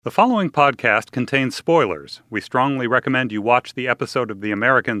The following podcast contains spoilers. We strongly recommend you watch the episode of The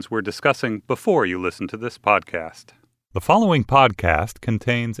Americans we're discussing before you listen to this podcast. The following podcast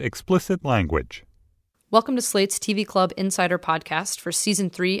contains explicit language. Welcome to Slate's TV Club Insider Podcast for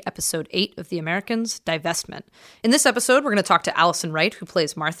Season 3, Episode 8 of The Americans, Divestment. In this episode, we're going to talk to Allison Wright, who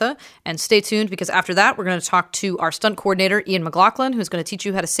plays Martha. And stay tuned, because after that, we're going to talk to our stunt coordinator, Ian McLaughlin, who's going to teach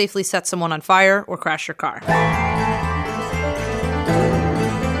you how to safely set someone on fire or crash your car.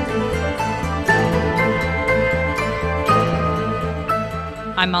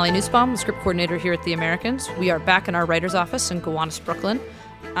 I'm Molly Nussbaum, the script coordinator here at The Americans. We are back in our writer's office in Gowanus, Brooklyn.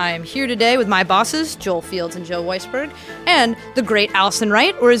 I am here today with my bosses, Joel Fields and Joe Weisberg, and the great Allison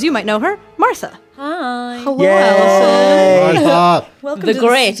Wright, or as you might know her, Martha. Hi. Hello, Allison. Welcome the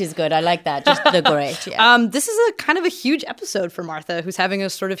great is good. I like that. Just the great, yeah. This is a kind of a huge episode for Martha, who's having a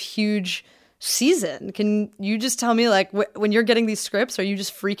sort of huge season. Can you just tell me, like, when you're getting these scripts, are you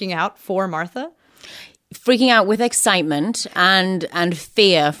just freaking out for Martha? Freaking out with excitement and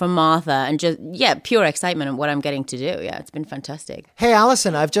fear for Martha, and just, pure excitement at what I'm getting to do. Yeah, it's been fantastic. Hey,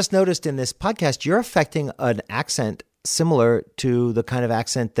 Allison, I've just noticed in this podcast, you're affecting an accent similar to the kind of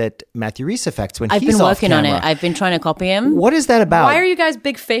accent that Matthew Rhys affects when he's off camera. I've been working on it. I've been trying to copy him. What is that about? Why are you guys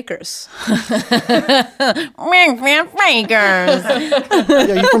big fakers? Fakers. Are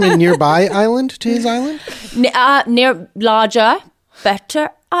you from a nearby island to his island? Near larger,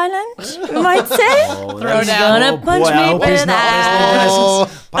 better island, you might say. Throw down. Gonna punch me with that.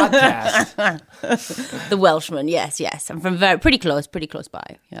 Podcast. The Welshman, yes. I'm from pretty close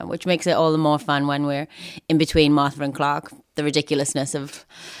by, which makes it all the more fun when we're in between Martha and Clark. The ridiculousness of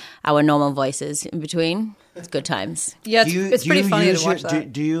our normal voices in between. It's good times. Yeah, it's pretty funny to watch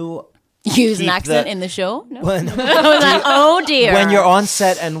that. Do you use an accent in the show? No. When, I was like, oh dear. When you're on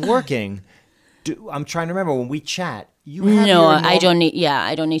set and working, I'm trying to remember when we chat. You have I don't need. Yeah,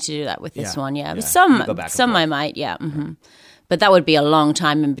 I don't need to do that with this one. Yeah, but some I might. Yeah, but that would be a long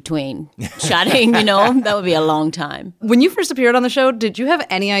time in between chatting. That would be a long time. When you first appeared on the show, did you have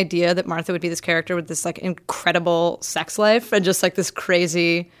any idea that Martha would be this character with this like incredible sex life and just like this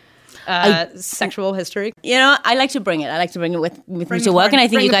crazy sexual history? I like to bring it. I like to bring it with me to work, and I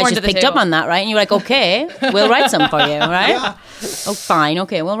think you guys just picked up on that, right? And you're like, okay, we'll write some for you, right? Yeah. Oh, fine.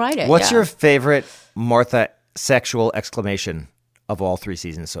 Okay, we'll write it. What's your favorite Martha sexual exclamation of all 3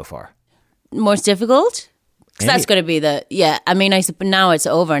 seasons so far? Most difficult? Because that's going to be now it's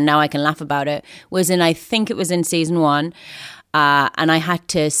over and now I can laugh about it. I think it was in season 1, and I had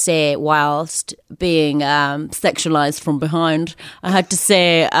to say, whilst being sexualized from behind, I had to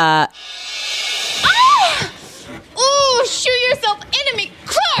say, shoot yourself into me,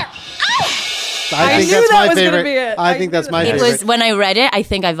 Clark! I think that's my favorite. I think that's my favorite. It was, when I read it, I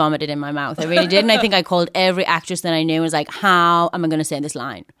think I vomited in my mouth. I really did. And I think I called every actress that I knew and was like, how am I going to say this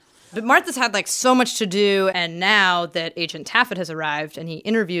line? But Martha's had like so much to do. And now that Agent Taffet has arrived and he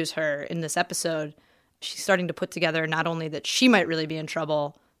interviews her in this episode, she's starting to put together not only that she might really be in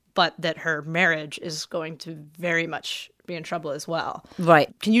trouble, but that her marriage is going to very much be in trouble as well. Right.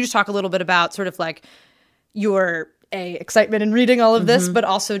 Can you just talk a little bit about sort of like your excitement in reading all of this, but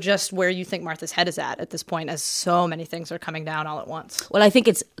also just where you think Martha's head is at this point, as so many things are coming down all at once? Well, I think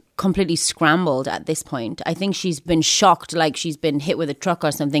it's completely scrambled at this point. I think she's been shocked, like she's been hit with a truck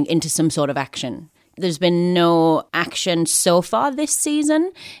or something, into some sort of action. There's been no action so far this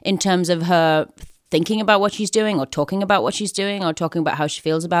season in terms of her thinking about what she's doing or talking about what she's doing or talking about how she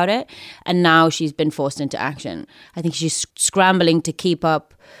feels about it. And now she's been forced into action. I think she's scrambling to keep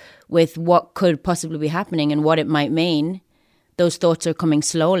up with what could possibly be happening and what it might mean. Those thoughts are coming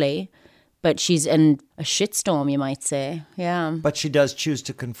slowly, but she's in a shitstorm, you might say. Yeah. But she does choose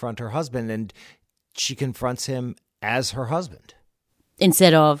to confront her husband, and she confronts him as her husband.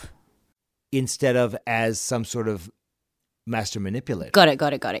 Instead of as some sort of master manipulator. Got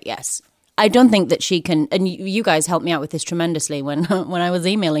it, yes. I don't think that she can, and you guys helped me out with this tremendously when I was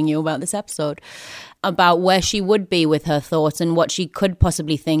emailing you about this episode, about where she would be with her thoughts and what she could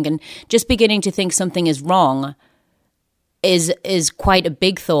possibly think, and just beginning to think something is wrong is quite a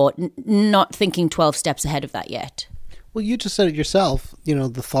big thought, not thinking 12 steps ahead of that yet. Well, you just said it yourself. The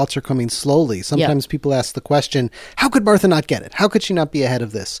thoughts are coming slowly. Sometimes people ask the question, how could Martha not get it? How could she not be ahead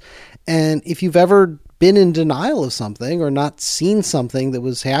of this? And if you've ever been in denial of something or not seen something that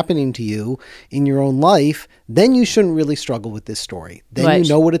was happening to you in your own life, then you shouldn't really struggle with this story. Then you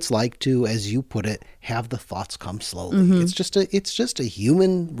know what it's like to, as you put it, have the thoughts come slowly. Mm-hmm. It's just a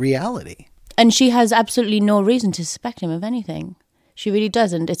human reality. And she has absolutely no reason to suspect him of anything. She really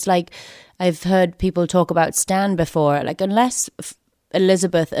doesn't. It's like I've heard people talk about Stan before. Like, unless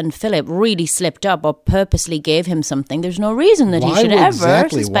Elizabeth and Philip really slipped up or purposely gave him something, there's no reason that he should ever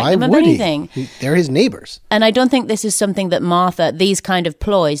suspect them of anything. They're his neighbors. And I don't think this is something that Martha, these kind of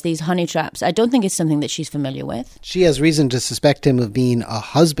ploys, these honey traps, I don't think it's something that she's familiar with. She has reason to suspect him of being a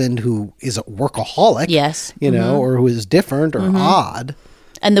husband who is a workaholic. Yes. You know, or who is different or odd.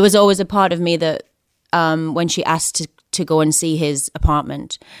 And there was always a part of me that when she asked to go and see his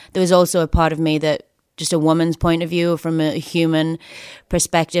apartment, there was also a part of me that, just a woman's point of view, from a human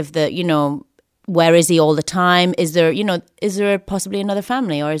perspective, that, you know, where is he all the time? Is there possibly another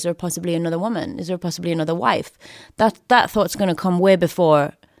family, or is there possibly another woman? Is there possibly another wife? That thought's going to come way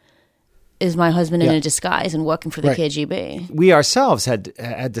before, is my husband in a disguise and working for the KGB? We ourselves had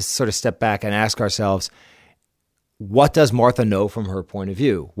to sort of step back and ask ourselves, what does Martha know from her point of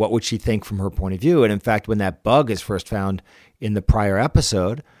view? What would she think from her point of view? And in fact, when that bug is first found in the prior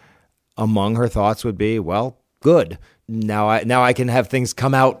episode, among her thoughts would be, well, good. Now I can have things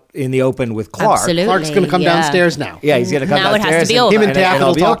come out in the open with Clark. Absolutely. Clark's going to come downstairs now. Yeah, he's going to come now downstairs. It has to be over. Him and Daphne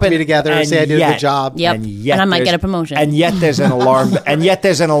will talk to me together and say I did a good job. Yep. And I might get a promotion. And yet there's an alarm. And yet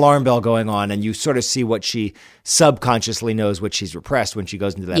there's an alarm bell going on, and you sort of see what she subconsciously knows, what she's repressed when she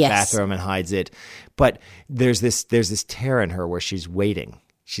goes into that bathroom and hides it. But there's this tear in her where she's waiting.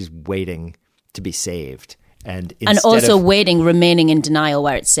 She's waiting to be saved. And also remaining in denial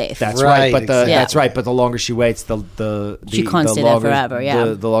where it's safe. That's right. But that's right. But the longer she waits, she can't stay there forever.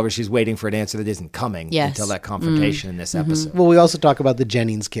 Yeah. The longer she's waiting for an answer that isn't coming until that confrontation in this episode. Well, we also talk about the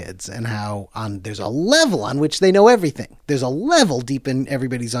Jennings kids and how there's a level on which they know everything. There's a level deep in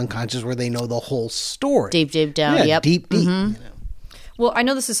everybody's unconscious where they know the whole story. Deep down. Yeah, yep. deep. You know. Well, I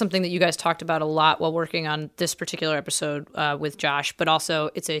know this is something that you guys talked about a lot while working on this particular episode with Josh, but also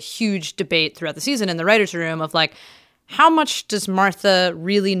it's a huge debate throughout the season in the writer's room of like, how much does Martha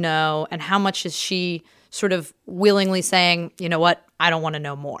really know, and how much is she sort of willingly saying, you know what, I don't want to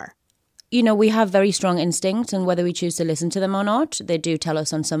know more? You know, we have very strong instincts, and whether we choose to listen to them or not, they do tell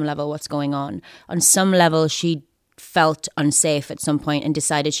us on some level what's going on. On some level, she felt unsafe at some point and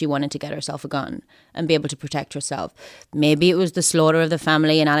decided she wanted to get herself a gun and be able to protect herself. Maybe it was the slaughter of the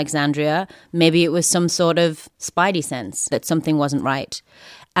family in Alexandria. Maybe it was some sort of spidey sense that something wasn't right.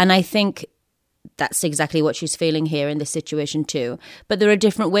 And I think that's exactly what she's feeling here in this situation too. But there are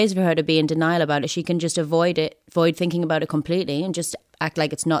different ways for her to be in denial about it. She can just avoid thinking about it completely and just act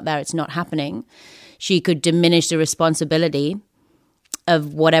like it's not there, it's not happening. She could diminish the responsibility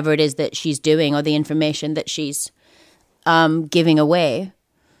of whatever it is that she's doing or the information that she's giving away.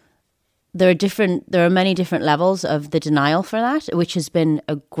 There are many different levels of the denial for that, which has been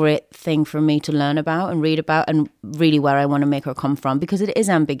a great thing for me to learn about and read about, and really where I want to make her come from, because it is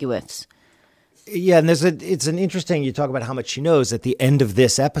ambiguous. Yeah, and it's an interesting, you talk about how much she knows at the end of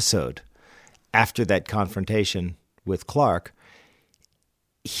this episode, after that confrontation with Clark,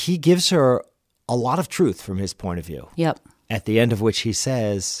 he gives her a lot of truth from his point of view. Yep. At the end of which he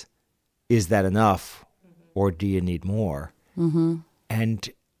says, is that enough, or do you need more? Mm-hmm. And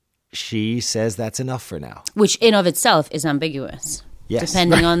she says that's enough for now. Which in of itself is ambiguous. Yes.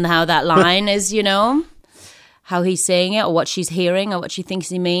 Depending on how that line is, you know, how he's saying it or what she's hearing or what she thinks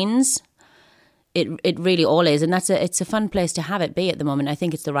he means. It really all is. And it's a fun place to have it be at the moment. I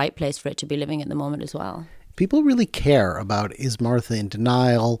think it's the right place for it to be living at the moment as well. People really care about, is Martha in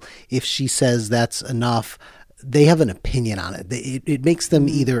denial? If she says that's enough, they have an opinion on it. It makes them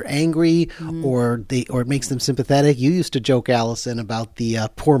either angry or it makes them sympathetic. You used to joke, Allison, about the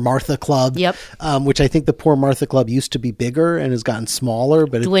Poor Martha Club, which I think the Poor Martha Club used to be bigger and has gotten smaller,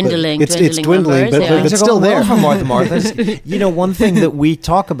 but it's dwindling, numbers, but it's still there. For Martha's. You know, one thing that we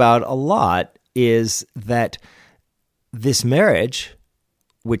talk about a lot is that this marriage,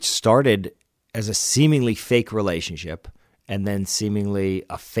 which started as a seemingly fake relationship and then seemingly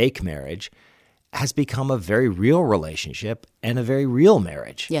a fake marriage, has become a very real relationship and a very real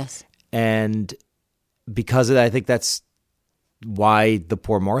marriage. Yes. And because of that, I think that's why the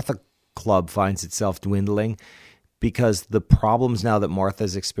Poor Martha Club finds itself dwindling, because the problems now that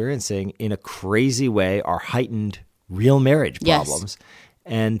Martha's experiencing in a crazy way are heightened real marriage problems. Yes.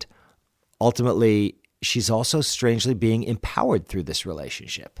 And ultimately, she's also strangely being empowered through this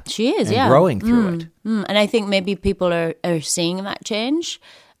relationship. She is, and growing through it. And I think maybe people are seeing that change.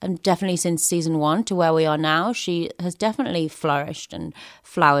 And definitely since season 1 to where we are now, she has definitely flourished and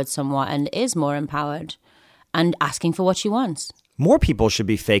flowered somewhat and is more empowered and asking for what she wants. More people should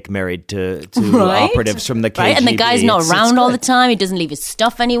be fake married to operatives from the KGB. Right? And the guy's not around all the time. He doesn't leave his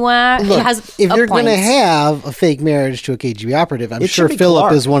stuff anywhere. Look, if you're going to have a fake marriage to a KGB operative, I'm sure Philip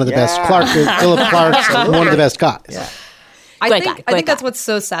Clark is one of the best. Philip Clark's one of the best guys. Yeah. I think that's what's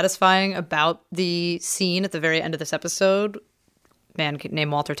so satisfying about the scene at the very end of this episode, man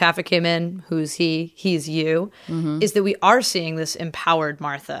named Walter Taffet came in, who's he, he's you, is that we are seeing this empowered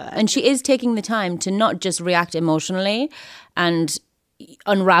Martha. And she is taking the time to not just react emotionally and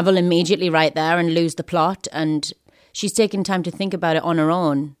unravel immediately right there and lose the plot. And she's taking time to think about it on her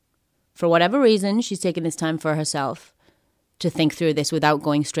own. For whatever reason, she's taking this time for herself to think through this without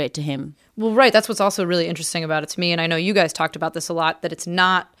going straight to him. Well, right. That's what's also really interesting about it to me. And I know you guys talked about this a lot, that it's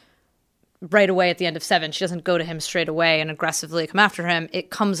not right away at the end of 7. She doesn't go to him straight away and aggressively come after him.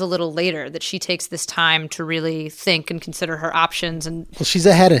 It comes a little later, that she takes this time to really think and consider her options. And well, she's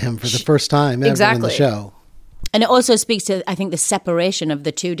ahead of him for the first time ever in the show. And it also speaks to, I think, the separation of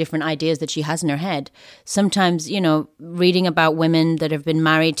the two different ideas that she has in her head. Sometimes, reading about women that have been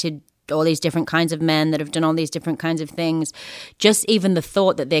married to all these different kinds of men, that have done all these different kinds of things, just even the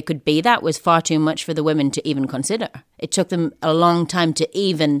thought that they could be that was far too much for the women to even consider. It took them a long time to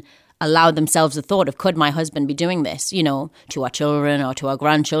even allow themselves the thought of, could my husband be doing this, to our children or to our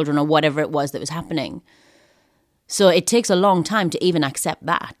grandchildren or whatever it was that was happening. So it takes a long time to even accept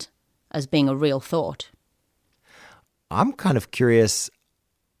that as being a real thought. I'm kind of curious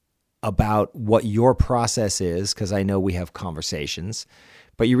about what your process is, because I know we have conversations,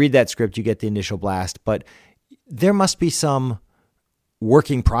 but you read that script, you get the initial blast, but there must be some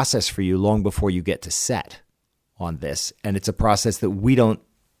working process for you long before you get to set on this. And it's a process that we don't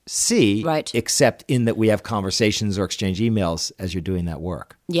see, right, except in that we have conversations or exchange emails as you're doing that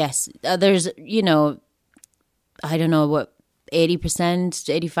work. Yes. There's, I don't know what, 80%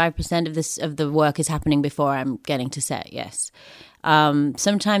 to 85% of the work is happening before I'm getting to set, yes.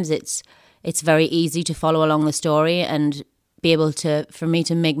 Sometimes it's very easy to follow along the story and be able for me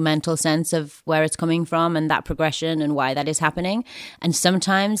to make mental sense of where it's coming from and that progression and why that is happening. And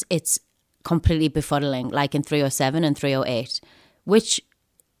sometimes it's completely befuddling, like in 307 and 308, which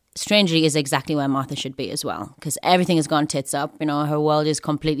strangely is exactly where Martha should be as well, because everything has gone tits up. Her world is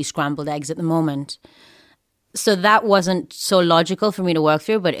completely scrambled eggs at the moment. So that wasn't so logical for me to work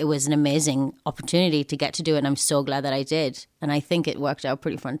through, but it was an amazing opportunity to get to do it, and I'm so glad that I did. And I think it worked out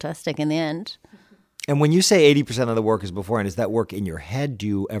pretty fantastic in the end. And when you say 80% of the work is beforehand, is that work in your head? Do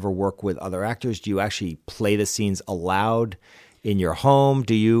you ever work with other actors? Do you actually play the scenes aloud in your home?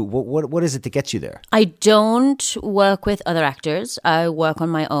 Do you? What is it that gets you there? I don't work with other actors. I work on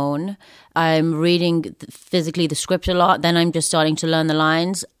my own. I'm reading physically the script a lot. Then I'm just starting to learn the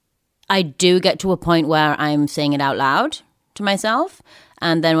lines. I do get to a point where I'm saying it out loud to myself.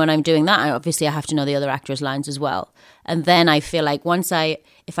 And then when I'm doing that, I have to know the other actors' lines as well. And then I feel like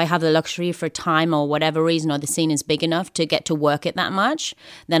if I have the luxury for time or whatever reason, or the scene is big enough to get to work it that much,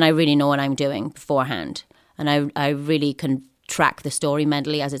 then I really know what I'm doing beforehand. And I really can track the story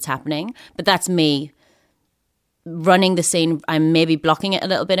mentally as it's happening. But that's me running the scene. I'm maybe blocking it a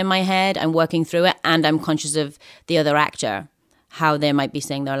little bit in my head. I'm working through it, and I'm conscious of the other actor, how they might be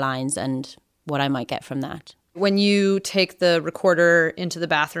saying their lines and what I might get from that. When you take the recorder into the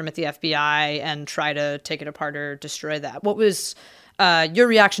bathroom at the FBI and try to take it apart or destroy that, what was your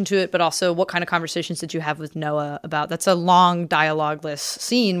reaction to it, but also what kind of conversations did you have with Noah about? That's a long dialogue-less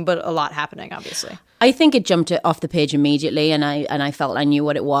scene, but a lot happening, obviously. I think it jumped off the page immediately, and I felt I knew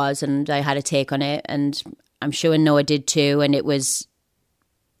what it was, and I had a take on it, and I'm sure Noah did too, and it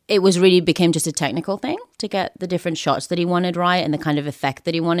really became just a technical thing to get the different shots that he wanted right and the kind of effect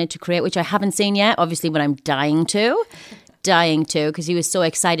that he wanted to create, which I haven't seen yet, obviously, but I'm dying to, because he was so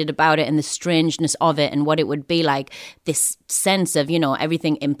excited about it and the strangeness of it and what it would be like, this sense of,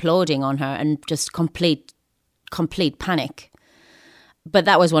 everything imploding on her and just complete panic. But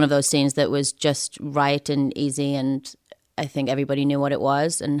that was one of those scenes that was just right and easy, and I think everybody knew what it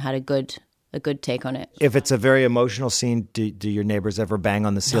was and had a good take on it. If it's a very emotional scene, do your neighbors ever bang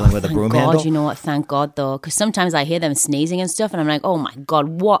on the ceiling with a broom handle? God, you know what? Thank God, though, because sometimes I hear them sneezing and stuff, and I'm like, oh my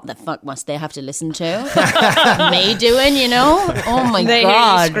God, what the fuck must they have to listen to? Me doing, Oh my they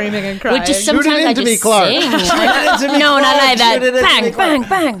God, hear you screaming and crying. Which just sometimes I just sing. No, not like that. Bang, bang,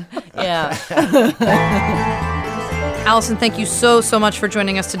 bang. Yeah. Allison, thank you so much for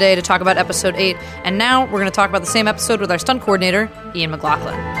joining us today to talk about episode 8. And now we're going to talk about the same episode with our stunt coordinator, Ian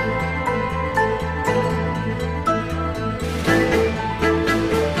McLaughlin.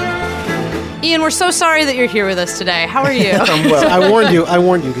 Ian, we're so sorry that you're here with us today. How are you? Well, I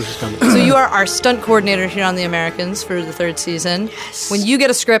warned you this is coming. So you are our stunt coordinator here on The Americans for the 3rd season. Yes. When you get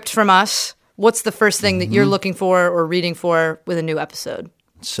a script from us, what's the first thing that you're looking for or reading for with a new episode?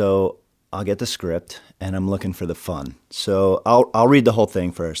 So I'll get the script, and I'm looking for the fun. So I'll read the whole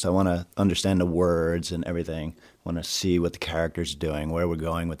thing first. I want to understand the words and everything. I want to see what the character's doing, where we're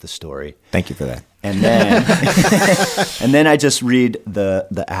going with the story. Thank you for that. And then and then I just read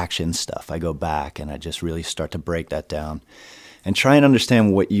the action stuff. I go back and I just really start to break that down. and try and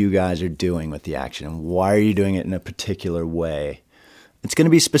understand what you guys are doing with the action and why are you doing it in a particular way. It's going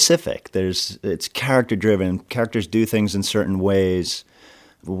to be specific. It's character driven. Characters do things in certain ways.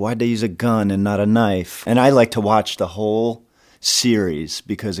 Why'd they use a gun and not a knife? And I like to watch the whole series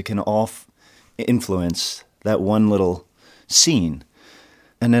because it can all influence that one little scene.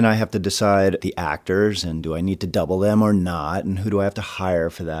 And then I have to decide the actors and do I need to double them or not? And who do I have to hire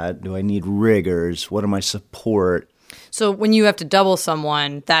for that? Do I need riggers? What are my support? So when you have to double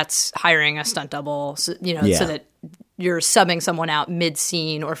someone, that's hiring a stunt double, so that you're subbing someone out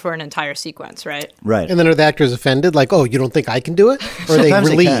mid-scene or for an entire sequence, right? Right. And then are the actors offended? Like, oh, you don't think I can do it? Or are they Sometimes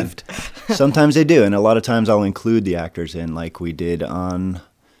relieved? Sometimes they do. And a lot of times I'll include the actors in, like we did on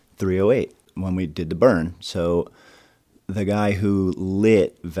 308 when we did the burn. So the guy who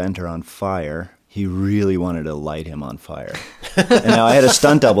lit Venter on fire, he really wanted to light him on fire. And now I had a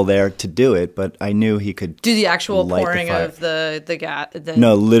stunt double there to do it, but I knew he could do the actual light pouring the fire. of the gas.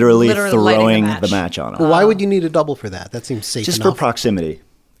 No, literally lighting throwing the match on him. Well, why would you need a double for that? That seems safe Just enough. for proximity.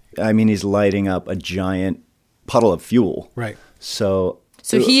 I mean, he's lighting up a giant puddle of fuel. Right. So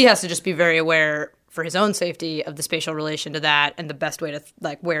he has to just be very aware for his own safety of the spatial relation to that and the best way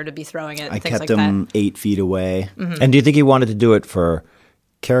to where to be throwing it and I things kept like him 8 feet away. Mm-hmm. And do you think he wanted to do it for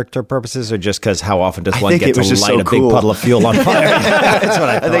character purposes or just because how often does one think get it to was just light so a cool. big puddle of fuel on fire? That's what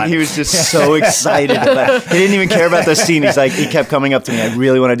I thought. I think he was just so excited about it. He didn't even care about the scene. He's like, he kept coming up to me. I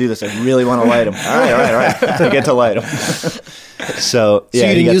really want to do this. I really want to light him. All right. I get to light him. So So you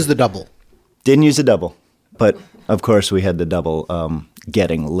didn't use the double. Didn't use the double. But, of course, we had the double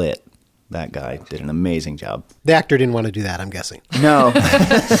getting lit. That guy did an amazing job. The actor didn't want to do that, I'm guessing. No.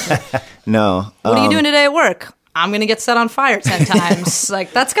 No. What are you doing today at work? I'm going to get set on fire 10 times.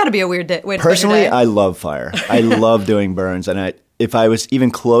 That's got to be a weird way to Personally, start your day. I love fire. I love doing burns. And if I was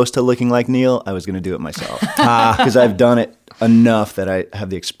even close to looking like Neil, I was going to do it myself. Because I've done it enough that I have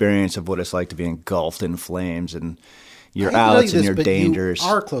the experience of what it's like to be engulfed in flames and your outs and your dangers. You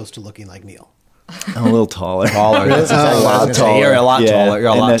are close to looking like Neil. I'm a little taller. That's a lot taller. You're a lot taller. You're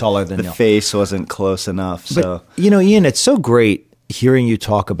a And lot taller than the Neil. face wasn't close enough. So But, Ian, it's so great hearing you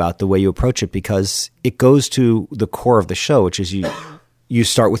talk about the way you approach it because it goes to the core of the show, which is you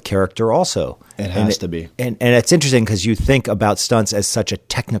start with character also. It has to be. And it's interesting because you think about stunts as such a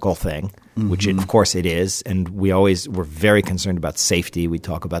technical thing, which of course it is. And we're very concerned about safety. We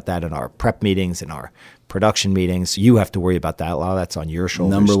talk about that in our prep meetings, in our production meetings. You have to worry about that. A lot of that's on your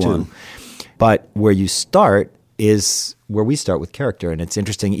shoulders Number too. one. But where you start is where we start with character. And it's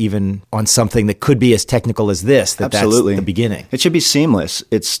interesting even on something that could be as technical as this, Absolutely. that's the beginning. It should be seamless.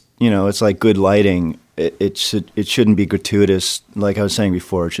 It's it's like good lighting. It shouldn't be gratuitous. Like I was saying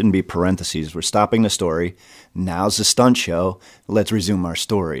before, it shouldn't be parentheses. We're stopping the story. Now's the stunt show. Let's resume our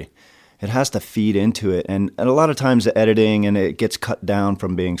story. It has to feed into it. And a lot of times the editing and it gets cut down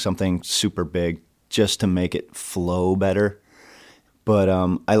from being something super big just to make it flow better. But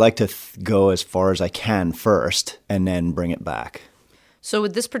I like to go as far as I can first and then bring it back. So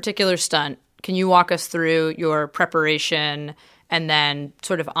with this particular stunt, can you walk us through your preparation and then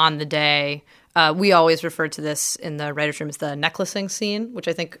sort of on the day? We always refer to this in the writer's room as the necklacing scene, which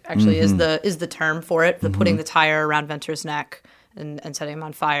I think actually is the term for it, the putting the tire around Venter's neck and setting him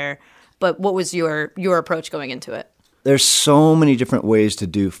on fire. But what was your approach going into it? There's so many different ways to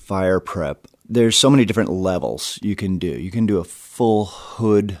do fire prep. There's so many different levels you can do. You can do a full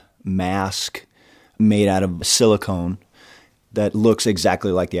hood mask made out of silicone that looks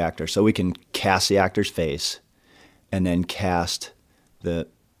exactly like the actor. So we can cast the actor's face and then cast the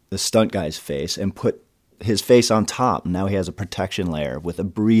stunt guy's face and put his face on top. Now he has a protection layer with a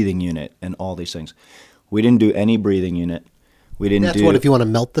breathing unit and all these things. We didn't do any breathing unit. That's what if you want to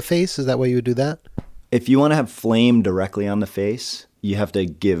melt the face? Is that why you would do that? If you want to have flame directly on the face, you have to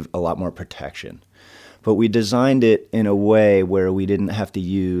give a lot more protection. But we designed it in a way where we didn't have to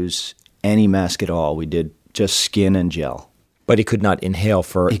use any mask at all. We did just skin and gel. But he could not inhale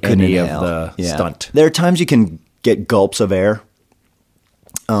for any of the stunt. There are times you can get gulps of air.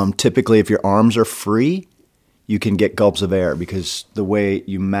 Typically, if your arms are free, you can get gulps of air because the way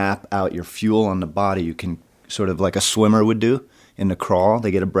you map out your fuel on the body, you can sort of like a swimmer would do in the crawl.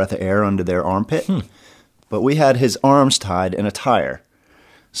 They get a breath of air under their armpit. But we had his arms tied in a tire.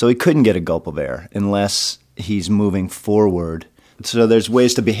 So he couldn't get a gulp of air unless he's moving forward. So there's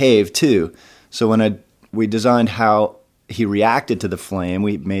ways to behave too. So when we designed how he reacted to the flame,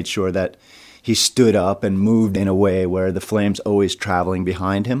 we made sure that he stood up and moved in a way where the flame's always traveling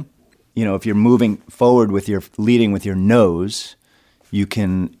behind him. If you're moving forward leading with your nose, you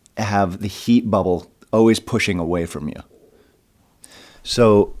can have the heat bubble always pushing away from you.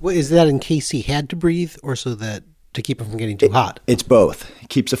 So Is that in case he had to breathe or so that to keep him from getting too hot? It's both. It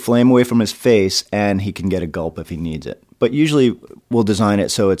keeps the flame away from his face, and he can get a gulp if he needs it. But usually we'll design it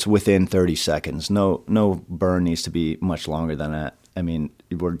so it's within 30 seconds. No burn needs to be much longer than that. I mean,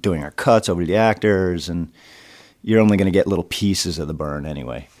 we're doing our cuts over the actors, and you're only going to get little pieces of the burn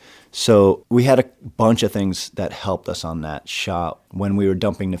anyway. So we had a bunch of things that helped us on that shot. When we were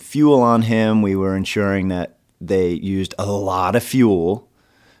dumping the fuel on him, we were ensuring that they used a lot of fuel,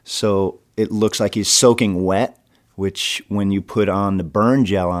 so it looks like he's soaking wet, which when you put on the burn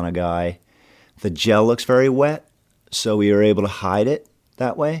gel on a guy, the gel looks very wet, so we were able to hide it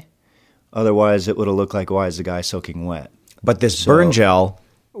that way. Otherwise, it would have looked like, why is the guy soaking wet? But this burn gel,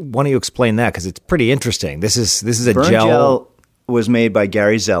 why don't you explain that? Because it's pretty interesting. This is a burn gel. Gel was made by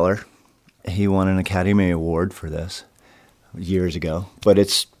Gary Zeller. He won an Academy Award for this years ago. But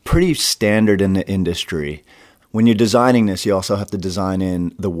it's pretty standard in the industry. When you're designing this, you also have to design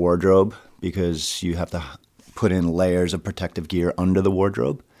in the wardrobe because you have to put in layers of protective gear under the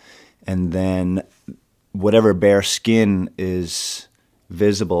wardrobe. And then whatever bare skin is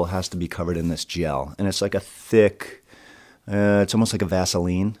visible has to be covered in this gel. And it's like a thick, it's almost like a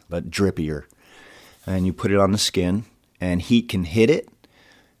Vaseline, but drippier. And you put it on the skin, and heat can hit it.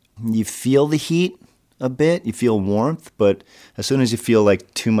 You feel the heat a bit. You feel warmth, but as soon as you feel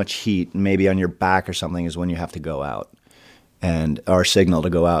like too much heat, maybe on your back or something, is when you have to go out. And our signal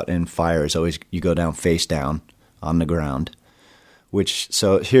to go out and fire is always you go down face down on the ground.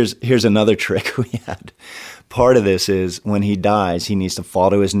 So here's another trick we had. Part of this is when he dies, he needs to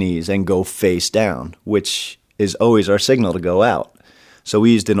fall to his knees and go face down, which is always our signal to go out. So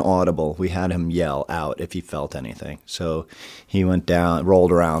we used an audible. We had him yell out if he felt anything. So he went down,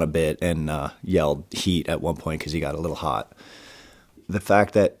 rolled around a bit, and yelled heat at one point because he got a little hot. The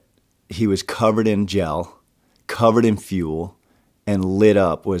fact that he was covered in gel, covered in fuel, and lit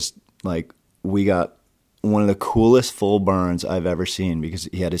up was like, we got one of the coolest full burns I've ever seen because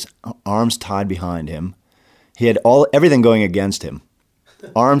he had his arms tied behind him. He had everything going against him.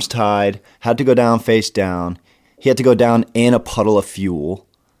 Arms tied, had to go down face down. He had to go down in a puddle of fuel.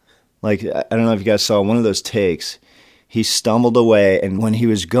 Like, I don't know if you guys saw one of those takes. He stumbled away, and when he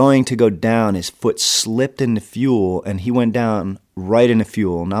was going to go down, his foot slipped in the fuel, and he went down right in the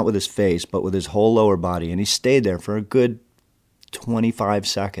fuel, not with his face, but with his whole lower body. And he stayed there for a good 25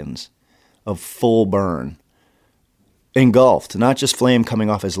 seconds of full burn. Engulfed, not just flame coming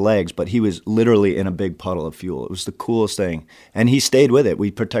off his legs, but he was literally in a big puddle of fuel. It was the coolest thing. And he stayed with it.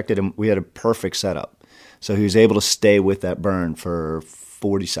 We protected him. We had a perfect setup. So he was able to stay with that burn for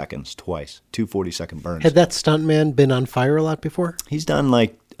 40 seconds twice, 2 40-second burns. Had that stuntman been on fire a lot before? He's done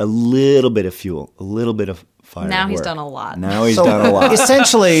like a little bit of fuel, a little bit of fire. Now he's work. done a lot. Now he's done a lot.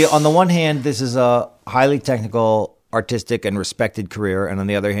 Essentially, on the one hand, this is a highly technical, artistic, and respected career. And on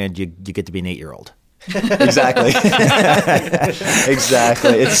the other hand, you get to be an 8-year-old. Exactly.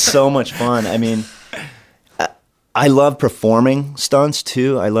 Exactly. It's so much fun. I mean, I love performing stunts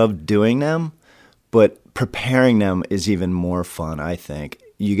too. I love doing them, but preparing them is even more fun, I think.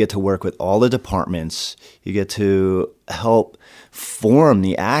 You get to work with all the departments. You get to help form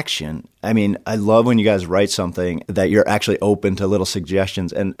the action. I mean, I love when you guys write something that you're actually open to little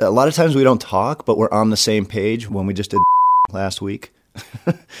suggestions. And a lot of times we don't talk, but we're on the same page. When we just did last week.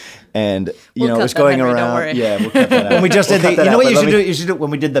 And you know, it was going Henry, around. don't worry. Yeah, we'll cut that out. When we just did you know what you should do? You should do it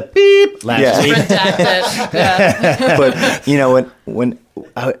when we did the beep last week. Redact it. Yeah. But you know, when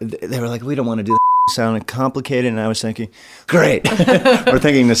they were like, we don't want to do that, sounded complicated, and I was thinking, great, we're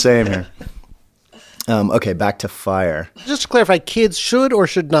thinking the same here. Okay, back to fire. Just to clarify, kids should or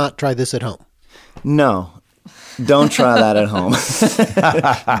should not try this at home? No, don't try that at home.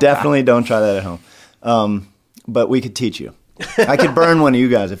 Definitely don't try that at home. But we could teach you. I could burn one of you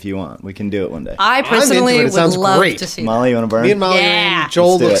guys if you want. We can do it one day. I personally It would sounds love great. to see Molly, you want to burn? Me and Molly Yeah. are in.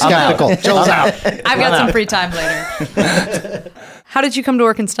 Joel Let's looks do it. skeptical. Joel's out. that. I've got some free time later. How did you come to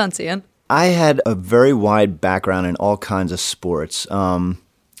work in stunts, Ian? I had a very wide background in all kinds of sports.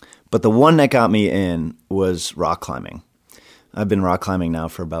 But the one that got me in was rock climbing. I've been rock climbing now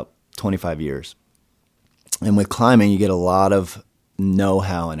for about 25 years. And with climbing, you get a lot of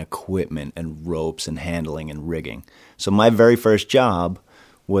know-how and equipment and ropes and handling and rigging. So my very first job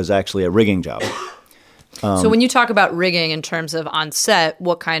was actually a rigging job. So when you talk about rigging in terms of on set,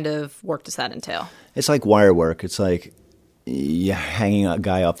 what kind of work does that entail? It's like wire work. It's like you're hanging a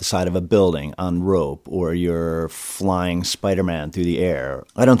guy off the side of a building on rope, or you're flying Spider-Man through the air.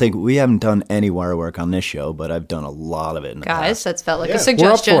 We haven't done any wire work on this show, but I've done a lot of it in the Guys, past. that's felt like a We're up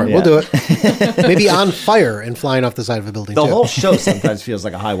suggestion. for it. We'll do it. Maybe on fire and flying off the side of a building, The too. whole show sometimes feels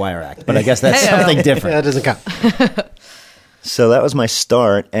like a high wire act, but I guess that's something Yeah, different. that doesn't count. So that was my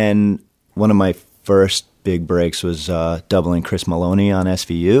start, and one of my first big breaks was doubling Chris Maloney on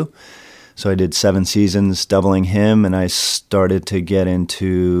SVU. So I did 7 seasons doubling him, and I started to get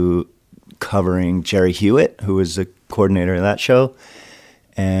into covering Jerry Hewitt, who was the coordinator of that show.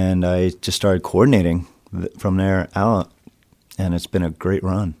 And I just started coordinating from there out, and it's been a great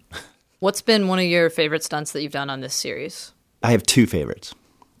run. What's been one of your favorite stunts that you've done on this series? I have 2 favorites.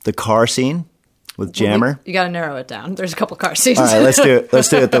 The car scene with Jammer. You got to narrow it down. There's a couple car scenes. All right, let's do it. Let's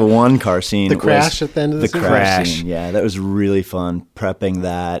do it. The one car scene. The crash at the end of the scene? crash scene. Yeah, that was really fun. Prepping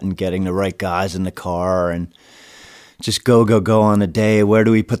that and getting the right guys in the car and just go on a day. Where do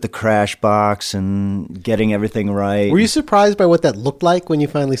we put the crash box and getting everything right? Were you surprised by what that looked like when you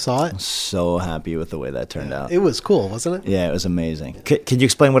finally saw it? So happy with the way that turned out. It was cool, wasn't it? Yeah, it was amazing. Can you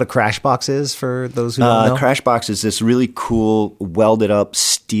explain what a crash box is for those who don't know? Crash box is this really cool welded up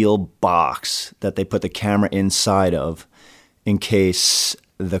steel box that they put the camera inside of in case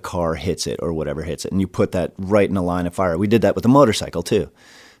the car hits it or whatever hits it. And you put that right in a line of fire. We did that with the motorcycle too.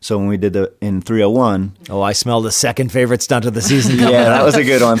 So when we did in 301... Oh, I smell the second favorite stunt of the season. Yeah, that was a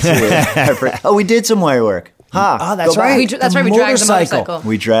good one too. We did some wire work. Oh, that's right. We dragged the motorcycle.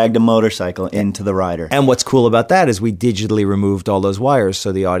 We dragged a motorcycle into the rider. And what's cool about that is we digitally removed all those wires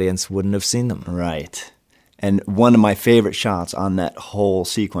so the audience wouldn't have seen them. Right. And one of my favorite shots on that whole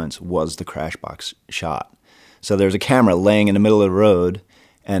sequence was the crash box shot. So there's a camera laying in the middle of the road,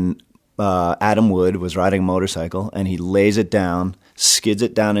 and Adam Wood was riding a motorcycle, and he lays it down, skids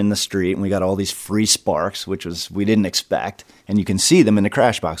it down in the street, and we got all these free sparks, which we didn't expect. And you can see them in the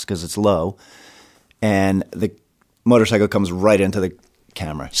crash box because it's low. And the motorcycle comes right into the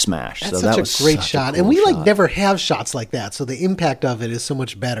camera, smash. That's so that such was a great such shot. A cool and we shot. never have shots like that, so the impact of it is so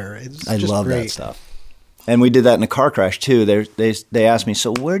much better. I just love great. that stuff. And we did that in a car crash too. They asked me,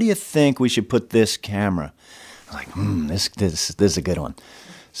 so where do you think we should put this camera? I'm like, this is a good one.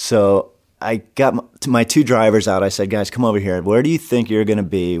 So I got my 2 drivers out. I said, guys, come over here. Where do you think you're going to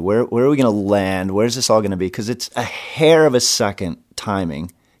be? Where are we going to land? Where's this all going to be? Because it's a hair of a second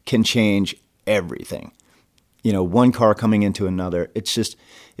timing can change everything. You know, one car coming into another. It's just,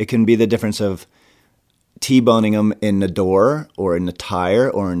 it can be the difference of T-boning them in the door or in the tire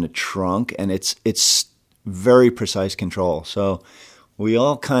or in the trunk. And it's very precise control. So we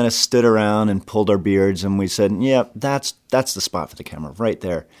all kind of stood around and pulled our beards and we said, yeah, that's the spot for the camera right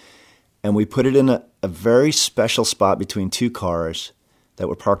there. And we put it in a very special spot between 2 cars that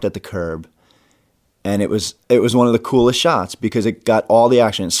were parked at the curb. And it was one of the coolest shots because it got all the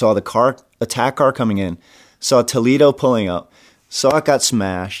action. It saw the attack car coming in, saw Toledo pulling up, saw it got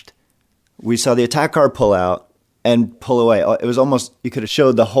smashed. We saw the attack car pull out and pull away. It was almost, you could have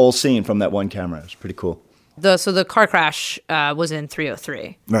showed the whole scene from that one camera. It was pretty cool. So the car crash was in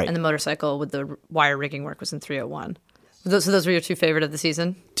 303. Right. And the motorcycle with the wire rigging work was in 301. So those were your 2 favorite of the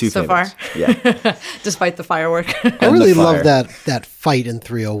season 2 so favorites. far? Yeah. Despite the firework. I really love that fight in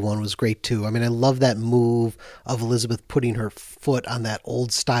 301 was great too. I mean, I love that move of Elizabeth putting her foot on that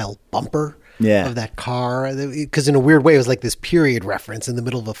old style bumper of that car. Because in a weird way, it was like this period reference in the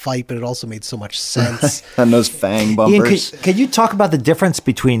middle of a fight, but it also made so much sense. And those fang bumpers. Ian, can you talk about the difference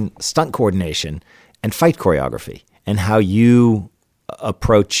between stunt coordination and fight choreography and how you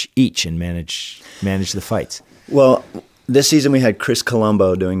approach each and manage the fights? Well, this season we had Chris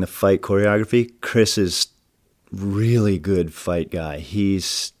Colombo doing the fight choreography. Chris is really good fight guy.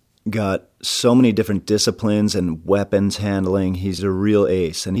 He's got so many different disciplines and weapons handling. He's a real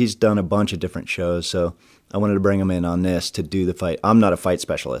ace, and he's done a bunch of different shows. So I wanted to bring him in on this to do the fight. I'm not a fight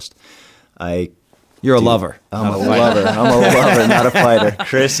specialist. You're a lover. I'm a lover. I'm a lover, not a fighter.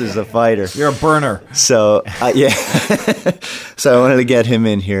 Chris is a fighter. You're a burner. So yeah. So I wanted to get him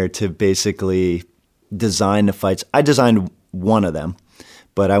in here to basically design the fights. I designed one of them,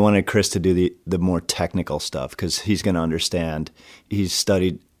 but I wanted Chris to do the more technical stuff because he's going to understand. He's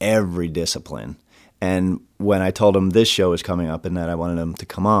studied every discipline. And when I told him this show was coming up and that I wanted him to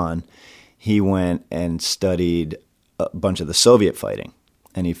come on, he went and studied a bunch of the Soviet fighting.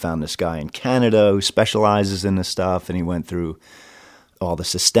 And he found this guy in Canada who specializes in this stuff, and he went through all the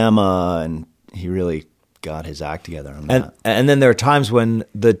Sistema, and he really got his act together on that. And then there are times when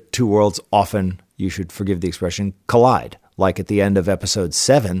the 2 worlds often, you should forgive the expression, collide. Like at the end of episode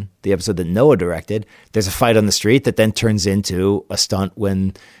 7, the episode that Noah directed, there's a fight on the street that then turns into a stunt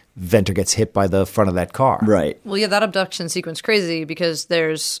when Venter gets hit by the front of that car. Right. Well, yeah, that abduction sequence crazy because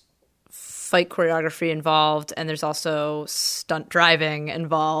there's fight choreography involved, and there's also stunt driving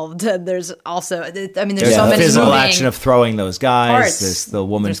involved, and there's also, I mean, there's so many physical moving action of throwing those guys. parts. There's the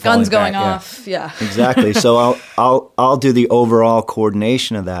woman. There's guns falling going back, off. Yeah. Exactly. So I'll do the overall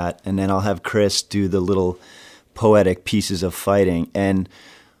coordination of that, and then I'll have Chris do the little poetic pieces of fighting. And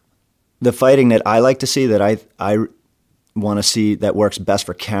The fighting that I like to see, that I want to see that works best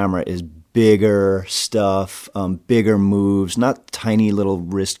for camera, is bigger stuff, bigger moves, not tiny little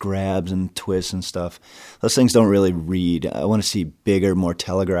wrist grabs and twists and stuff. Those things don't really read. I want to see bigger, more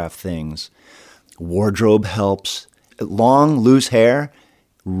telegraphed things. Wardrobe helps. Long, loose hair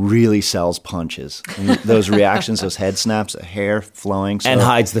really sells punches. And those reactions, those head snaps, the hair flowing. And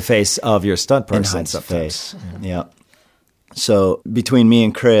hides the face of your stunt person. And hides the sometimes. face, yeah. So between me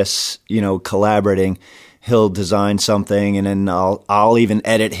and Chris, collaborating, he'll design something, and then I'll even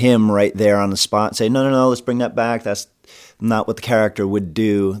edit him right there on the spot and say, no, let's bring that back. That's not what the character would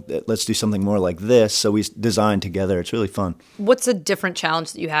do. Let's do something more like this. So we design together. It's really fun. What's a different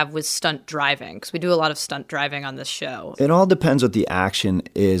challenge that you have with stunt driving? Because we do a lot of stunt driving on this show. It all depends what the action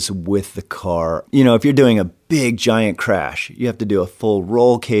is with the car. If you're doing a big, giant crash, you have to do a full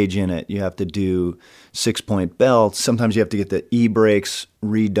roll cage in it. You have to do 6-point belts. Sometimes you have to get the e-brakes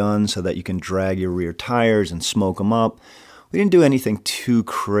redone so that you can drag your rear tires and smoke them up. We didn't do anything too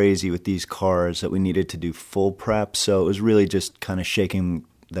crazy with these cars that we needed to do full prep, so it was really just kind of shaking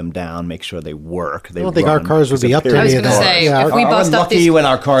them down, make sure they work. I don't think our cars would be up to I was any of going to that. say, Yeah, if we bust up lucky these, when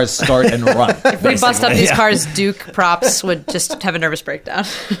our cars start and run. if we bust up these cars, Duke props would just have a nervous breakdown.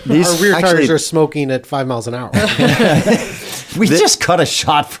 our rear tires are smoking at 5 miles an hour. We just cut a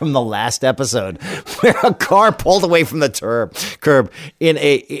shot from the last episode where a car pulled away from the curb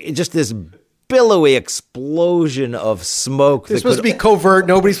in just this billowy explosion of smoke. They're supposed to be covert.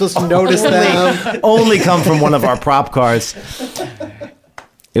 Nobody's supposed to notice them. Only come from one of our prop cars.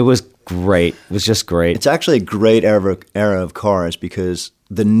 It was great. It was just great. It's actually a great era of cars because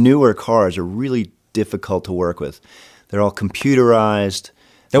the newer cars are really difficult to work with. They're all computerized.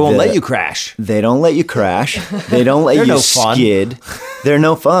 They won't let you crash. They don't let you crash. They don't let you skid. They're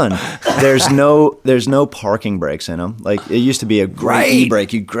no fun. There's no parking brakes in them. Like it used to be a great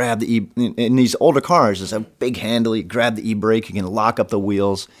e-brake. You grab the in these older cars, there's a big handle. You grab the e-brake. You can lock up the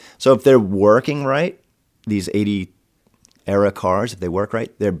wheels. So if they're working right, these 80 era cars, if they work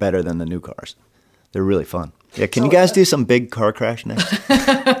right, they're better than the new cars. They're really fun. Yeah, can you guys do some big car crash next?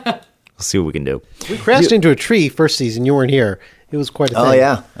 We'll see what we can do. We crashed into a tree first season. You weren't here. It was quite a thing. Oh,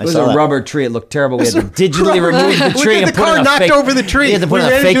 yeah. It was a rubber tree. It looked terrible. We had to digitally remove the tree. The car knocked over the tree. We had to put in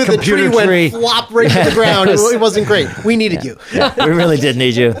a fake computer the tree. tree. Went flop right to the ground. It wasn't great. We needed you. We really did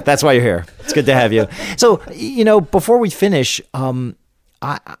need you. That's why you're here. It's good to have you. So, before we finish, I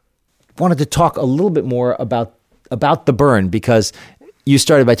wanted to talk a little bit more about the burn, because you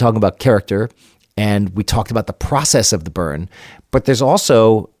started by talking about character, and we talked about the process of the burn, but there's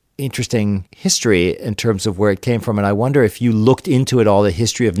also interesting history in terms of where it came from. And I wonder if you looked into it all, the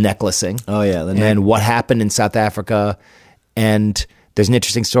history of necklacing. Oh, yeah. And what happened in South Africa. And there's an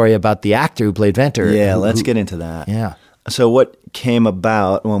interesting story about the actor who played Venter. Yeah, let's get into that. Yeah. So what came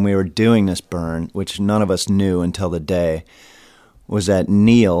about when we were doing this burn, which none of us knew until the day, was that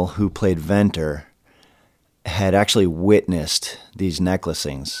Neil, who played Venter, had actually witnessed these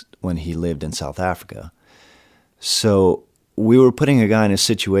necklacings when he lived in South Africa. So we were putting a guy in a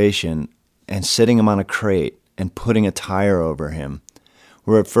situation and sitting him on a crate and putting a tire over him,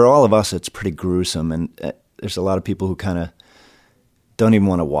 where for all of us it's pretty gruesome, and there's a lot of people who kind of don't even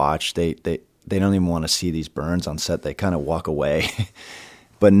want to watch. They don't even want to see these burns on set. They kind of walk away.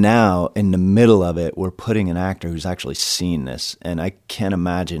 But now, in the middle of it, we're putting an actor who's actually seen this, and I can't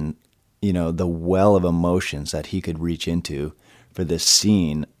imagine, the well of emotions that he could reach into for this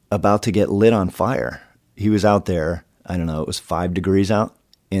scene about to get lit on fire. He was out there, I don't know, it was 5 degrees out,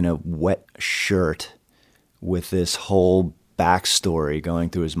 in a wet shirt with this whole backstory going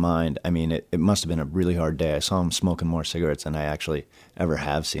through his mind. I mean, it must have been a really hard day. I saw him smoking more cigarettes than I actually ever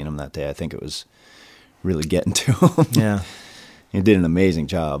have seen him that day. I think it was really getting to him. Yeah. He did an amazing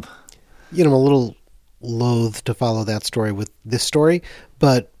job. I'm a little loath to follow that story with this story,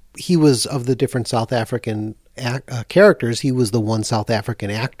 but he was, of the different South African characters, he was the one South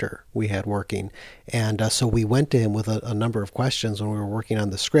African actor we had working. And so we went to him with a number of questions when we were working on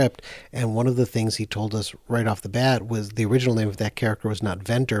the script. And one of the things he told us right off the bat was the original name of that character was not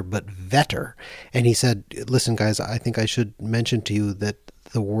Venter, but Vetter. And he said, listen, guys, I think I should mention to you that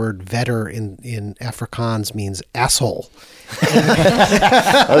the word Vetter in Afrikaans means asshole.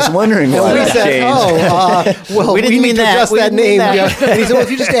 I was wondering why that changed. Well, we didn't need mean to that. adjust We that didn't mean name. that. Yeah. And he said, well,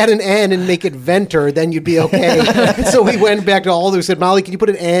 if you just add an N and make it Venter, then you'd be okay. So we went back to all those, said, Molly, can you put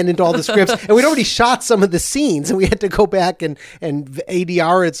an N into all the scripts? And we'd already shot some of the scenes, and we had to go back and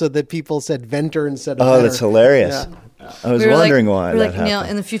ADR it so that people said Venter instead of Oh, Vetter. that's hilarious. Yeah. I was wondering why that happened. Neil,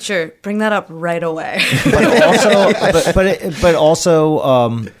 in the future, bring that up right away. But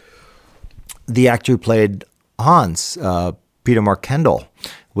also, the actor who played Hans, Peter Mark Kendall,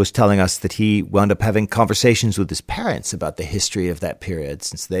 was telling us that he wound up having conversations with his parents about the history of that period,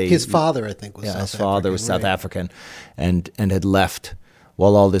 since his father, I think, was South his father African, was South African, and had left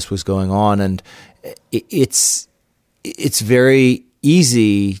while all this was going on. And it's very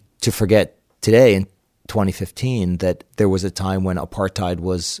easy to forget today in 2015 that there was a time when apartheid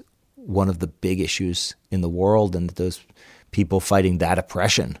was one of the big issues in the world, and that those people fighting that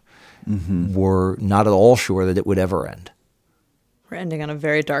oppression were not at all sure that it would ever end. We're ending on a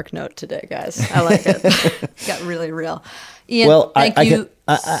very dark note today, guys. I like it. It got really real. Ian, Well, thank you.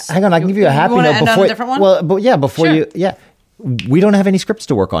 hang on, I can give you a happy wanna note end on before. a different one? Well, but yeah, before Sure. we don't have any scripts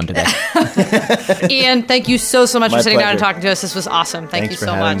to work on today. Ian, thank you so much My for sitting down and pleasure. talking to us. This was awesome. Thank Thanks you for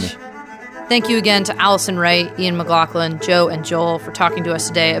so having much. me. Thank you again to Allison Wright, Ian McLaughlin, Joe, and Joel for talking to us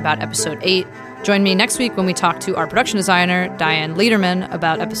today about episode 8. Join me next week when we talk to our production designer, Diane Lederman,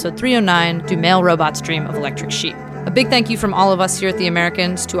 about episode 309, Do Male Robots Dream of Electric Sheep? A big thank you from all of us here at The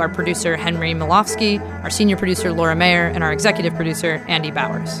Americans to our producer, Henry Milofsky, our senior producer, Laura Mayer, and our executive producer, Andy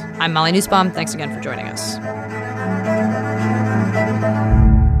Bowers. I'm Molly Nussbaum. Thanks again for joining us.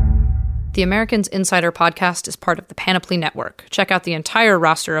 The Americans Insider Podcast is part of the Panoply Network. Check out the entire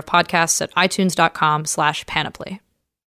roster of podcasts at itunes.com/panoply.